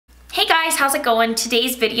guys, how's it going?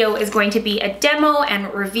 Today's video is going to be a demo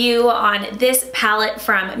and review on this palette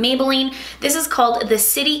from Maybelline. This is called the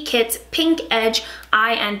City Kits Pink Edge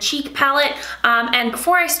Eye and Cheek Palette. And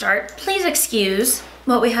before I start, please excuse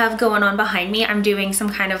what we have going on behind me. I'm doing some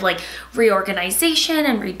kind of like reorganization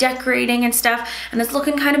and redecorating and stuff, and it's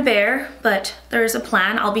looking kind of bare, but there's a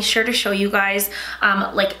plan. I'll be sure to show you guys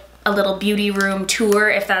like a little beauty room tour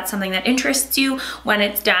if that's something that interests you when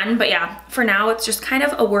it's done. But yeah, for now it's just kind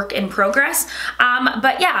of a work in progress.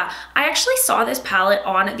 But yeah, I actually saw this palette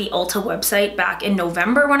on the Ulta website back in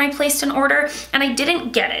November when I placed an order, and I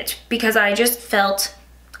didn't get it because I just felt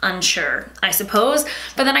unsure, I suppose.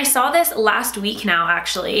 But then I saw this last week now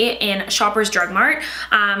actually in Shoppers Drug Mart,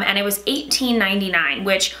 and it was $18.99,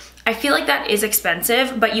 which I feel like that is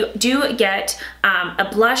expensive, but you do get a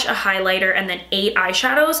blush, a highlighter, and then 8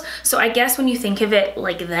 eyeshadows. So I guess when you think of it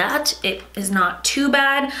like that, it is not too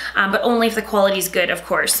bad, but only if the quality is good, of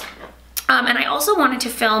course. And I also wanted to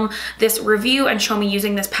film this review and show me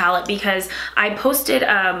using this palette because I posted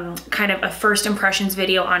kind of a first impressions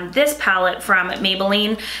video on this palette from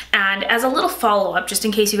Maybelline. And as a little follow-up, just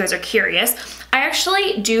in case you guys are curious, I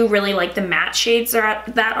actually do really like the matte shades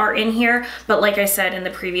that are in here. But like I said in the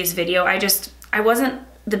previous video, I wasn't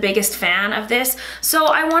the biggest fan of this. So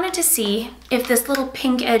I wanted to see if this little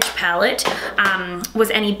pink edge palette was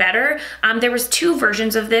any better. There was 2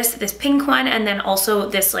 versions of this pink one and then also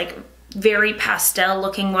this like very pastel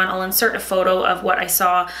looking one. I'll insert a photo of what I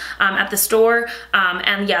saw at the store.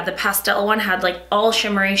 And yeah, the pastel one had like all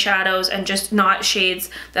shimmery shadows and just not shades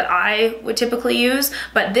that I would typically use.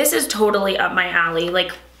 But this is totally up my alley.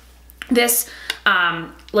 Like this,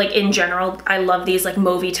 like in general, I love these like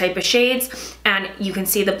mauvey type of shades. And you can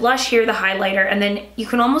see the blush here, the highlighter, and then you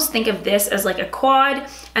can almost think of this as like a quad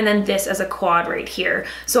and then this as a quad right here.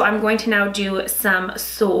 So I'm going to now do some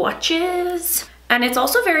swatches. And it's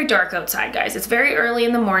also very dark outside, guys. It's very early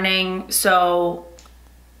in the morning, so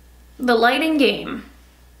the lighting game,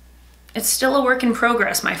 it's still a work in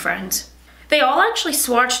progress, my friends. They all actually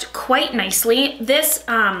swatched quite nicely. This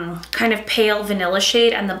kind of pale vanilla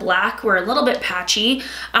shade and the black were a little bit patchy,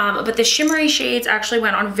 but the shimmery shades actually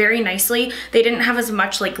went on very nicely. They didn't have as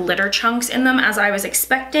much like glitter chunks in them as I was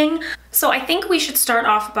expecting. So I think we should start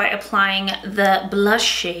off by applying the blush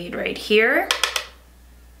shade right here.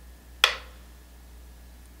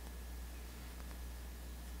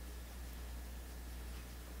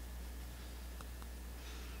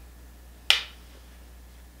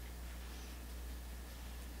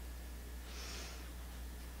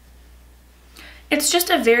 It's just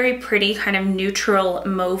a very pretty kind of neutral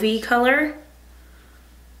mauvey color.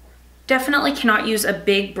 Definitely cannot use a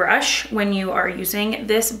big brush when you are using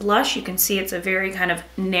this blush. You can see it's a very kind of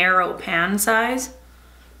narrow pan size.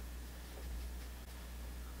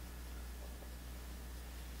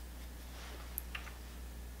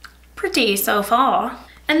 Pretty so far.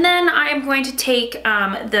 And then I'm going to take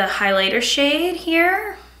the highlighter shade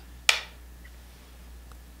here.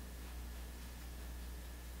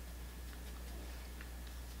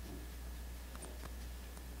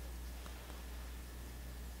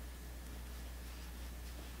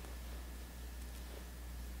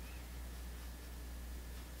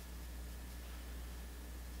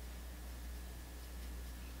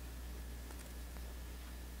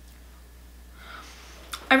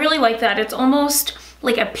 I really like that. It's almost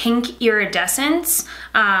like a pink iridescence.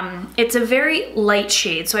 It's a very light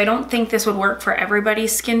shade, so I don't think this would work for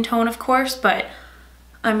everybody's skin tone, of course, but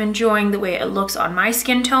I'm enjoying the way it looks on my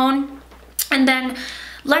skin tone. And then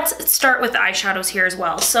let's start with the eyeshadows here as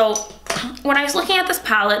well. So when I was looking at this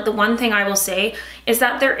palette, the one thing I will say is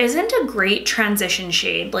that there isn't a great transition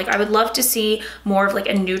shade. Like I would love to see more of like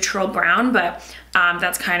a neutral brown, but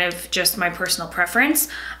that's kind of just my personal preference.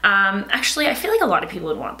 Actually, I feel like a lot of people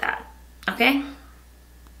would want that, okay?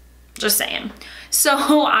 Just saying.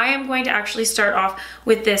 So I am going to actually start off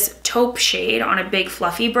with this taupe shade on a big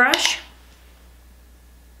fluffy brush.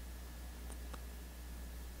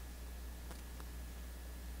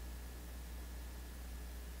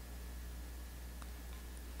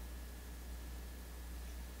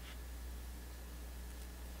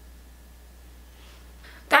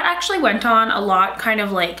 That actually went on a lot kind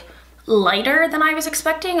of like lighter than I was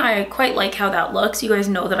expecting. I quite like how that looks. You guys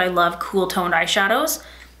know that I love cool toned eyeshadows.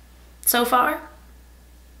 So far,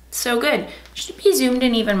 so good. Should be zoomed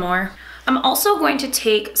in even more. I'm also going to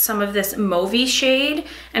take some of this mauvey shade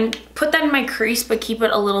and put that in my crease, but keep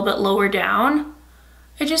it a little bit lower down.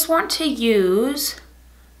 I just want to use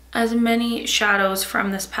as many shadows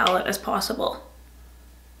from this palette as possible.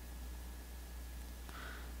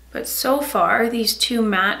 But so far, these 2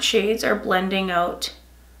 matte shades are blending out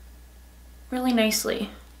really nicely.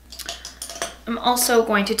 I'm also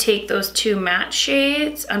going to take those two matte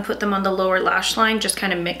shades and put them on the lower lash line, just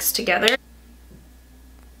kind of mixed together.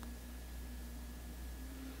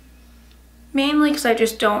 Mainly because I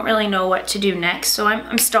just don't really know what to do next, so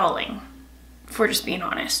I'm stalling, if we're just being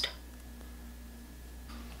honest.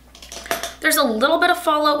 There's a little bit of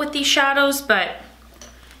fallout with these shadows, but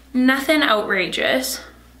nothing outrageous.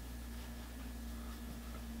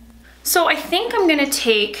 So I think I'm gonna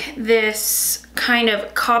take this kind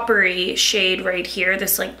of coppery shade right here,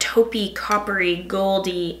 this like taupey, coppery,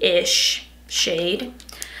 goldy-ish shade.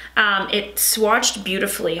 It swatched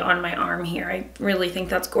beautifully on my arm here. I really think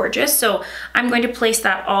that's gorgeous. So I'm going to place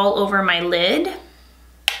that all over my lid.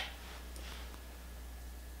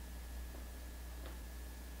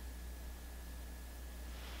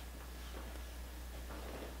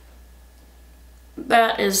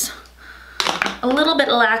 That is a little bit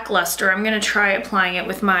lackluster. I'm gonna try applying it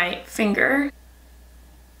with my finger.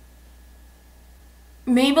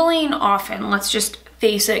 Maybelline often, let's just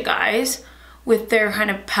face it guys, with their kind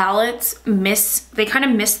of palettes, they kind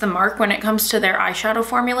of miss the mark when it comes to their eyeshadow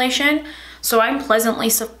formulation. So I'm pleasantly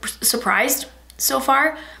surprised so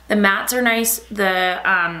far. The mattes are nice.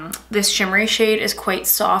 This shimmery shade is quite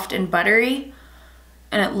soft and buttery,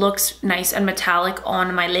 and it looks nice and metallic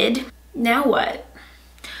on my lid. Now what?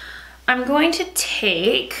 I'm going to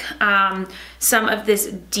take some of this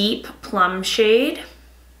deep plum shade,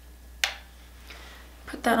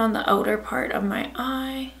 put that on the outer part of my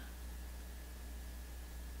eye.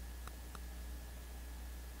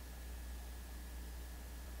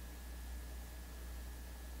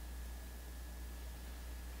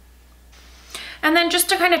 And then just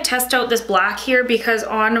to kind of test out this black here, because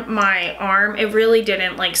on my arm, it really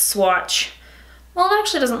didn't like swatch. Well, it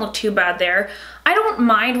actually doesn't look too bad there. I don't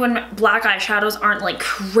mind when black eyeshadows aren't like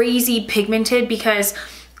crazy pigmented, because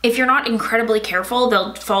if you're not incredibly careful,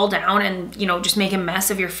 they'll fall down and, you know, just make a mess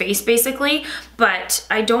of your face basically. But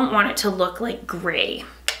I don't want it to look like gray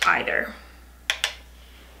either.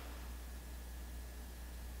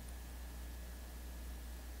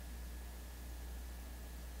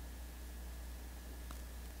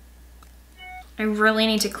 I really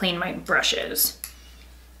need to clean my brushes.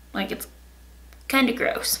 Like, it's kind of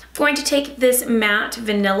gross. I'm going to take this matte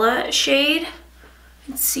vanilla shade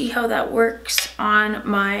and see how that works on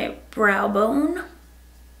my brow bone.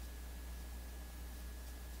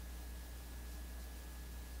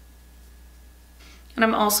 And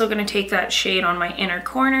I'm also going to take that shade on my inner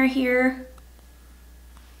corner here.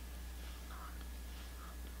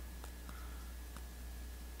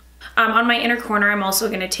 On my inner corner, I'm also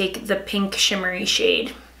going to take the pink shimmery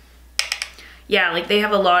shade. Yeah, like they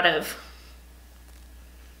have a lot of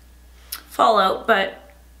fallout,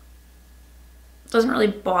 but it doesn't really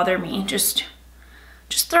bother me. Just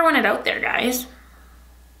throwing it out there, guys.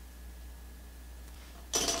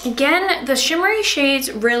 Again, the shimmery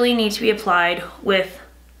shades really need to be applied with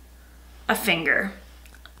a finger,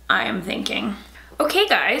 I am thinking. Okay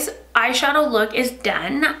guys, eyeshadow look is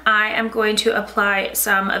done. I am going to apply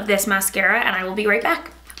some of this mascara and I will be right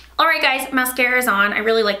back. All right guys, mascara is on. I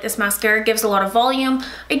really like this mascara, it gives a lot of volume.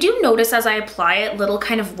 I do notice as I apply it, little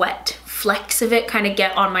kind of wet flecks of it kind of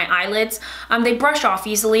get on my eyelids. They brush off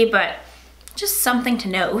easily, but just something to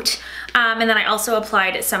note. And then I also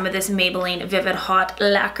applied some of this Maybelline Vivid Hot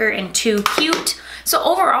Lacquer in Too Cute. So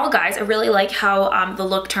overall guys, I really like how the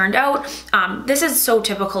look turned out. This is so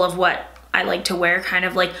typical of what I like to wear, kind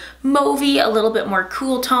of like mauvey, a little bit more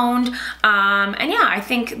cool toned. And yeah, I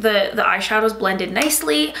think the eyeshadows blended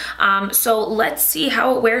nicely. So let's see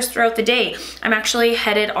how it wears throughout the day. I'm actually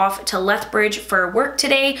headed off to Lethbridge for work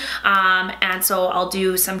today. And so I'll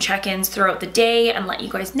do some check-ins throughout the day and let you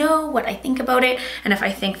guys know what I think about it. And if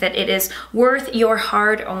I think that it is worth your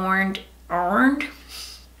hard-earned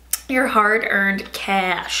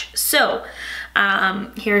cash. So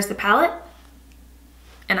here's the palette.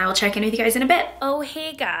 And I will check in with you guys in a bit. Oh,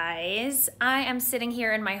 hey guys. I am sitting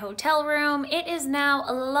here in my hotel room. It is now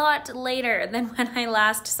a lot later than when I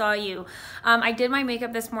last saw you. I did my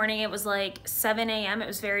makeup this morning. It was like 7 a.m. It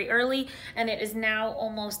was very early, and it is now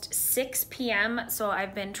almost 6 p.m. So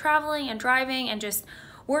I've been traveling and driving and just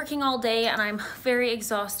working all day, and I'm very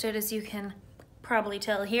exhausted, as you can probably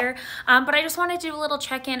tell here, but I just wanted to do a little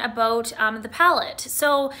check-in about the palette.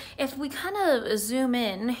 So if we kind of zoom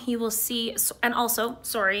in, you will see, and also,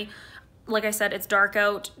 sorry, like I said, it's dark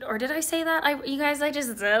out, or did I say that? You guys, I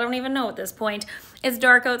don't even know at this point. It's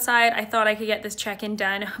dark outside. I thought I could get this check-in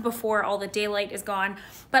done before all the daylight is gone,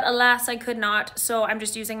 but alas, I could not. So I'm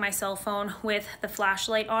just using my cell phone with the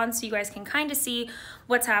flashlight on so you guys can kind of see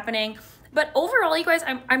what's happening. But overall, you guys,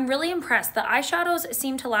 I'm really impressed. The eyeshadows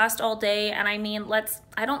seem to last all day, and I mean,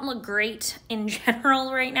 I don't look great in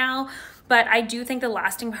general right now, but I do think the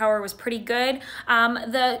lasting power was pretty good.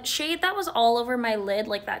 The shade that was all over my lid,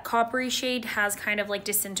 like that coppery shade, has kind of like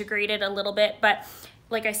disintegrated a little bit, but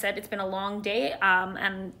like I said, it's been a long day,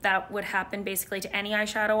 and that would happen basically to any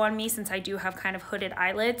eyeshadow on me since I do have kind of hooded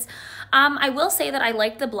eyelids. I will say that I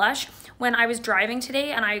liked the blush. When I was driving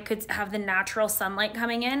today and I could have the natural sunlight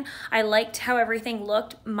coming in, I liked how everything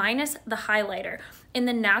looked, minus the highlighter. In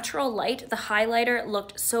the natural light, the highlighter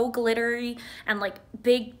looked so glittery and like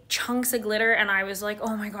big chunks of glitter, and I was like,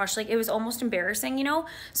 oh my gosh, like it was almost embarrassing, you know?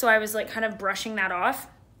 So I was like kind of brushing that off.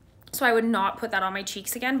 So I would not put that on my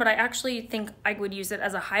cheeks again, but I actually think I would use it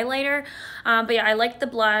as a highlighter. But yeah, I liked the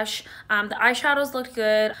blush. The eyeshadows looked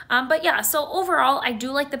good. But yeah, so overall, I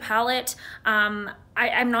do like the palette.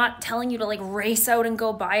 I'm not telling you to like race out and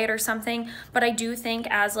go buy it or something, but I do think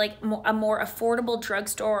as like a more affordable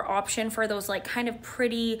drugstore option for those like kind of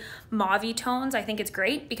pretty mauve-y tones, I think it's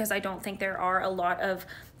great because I don't think there are a lot of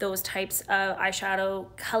those types of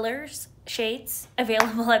eyeshadow colors, shades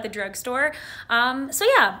available at the drugstore. So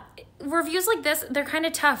yeah, reviews like this, they're kind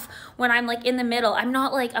of tough when I'm like in the middle. I'm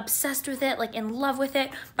not like obsessed with it, like in love with it,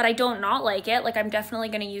 but I don't not like it. Like I'm definitely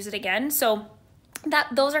going to use it again. So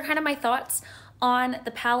those are kind of my thoughts on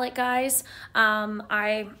the palette, guys. I'm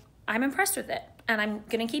impressed with it, and I'm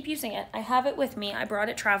gonna keep using it. I have it with me. I brought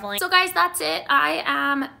it traveling. So guys, that's it. I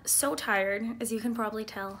am so tired, as you can probably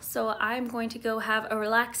tell. So I'm going to go have a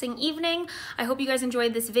relaxing evening. I hope you guys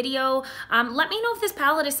enjoyed this video. Let me know if this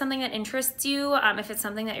palette is something that interests you, if it's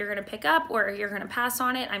something that you're gonna pick up or you're gonna pass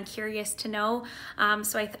on it. I'm curious to know.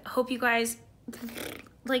 So I hope you guys,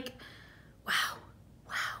 like, wow.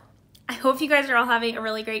 I hope you guys are all having a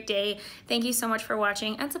really great day. Thank you so much for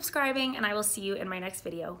watching and subscribing, and I will see you in my next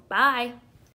video. Bye.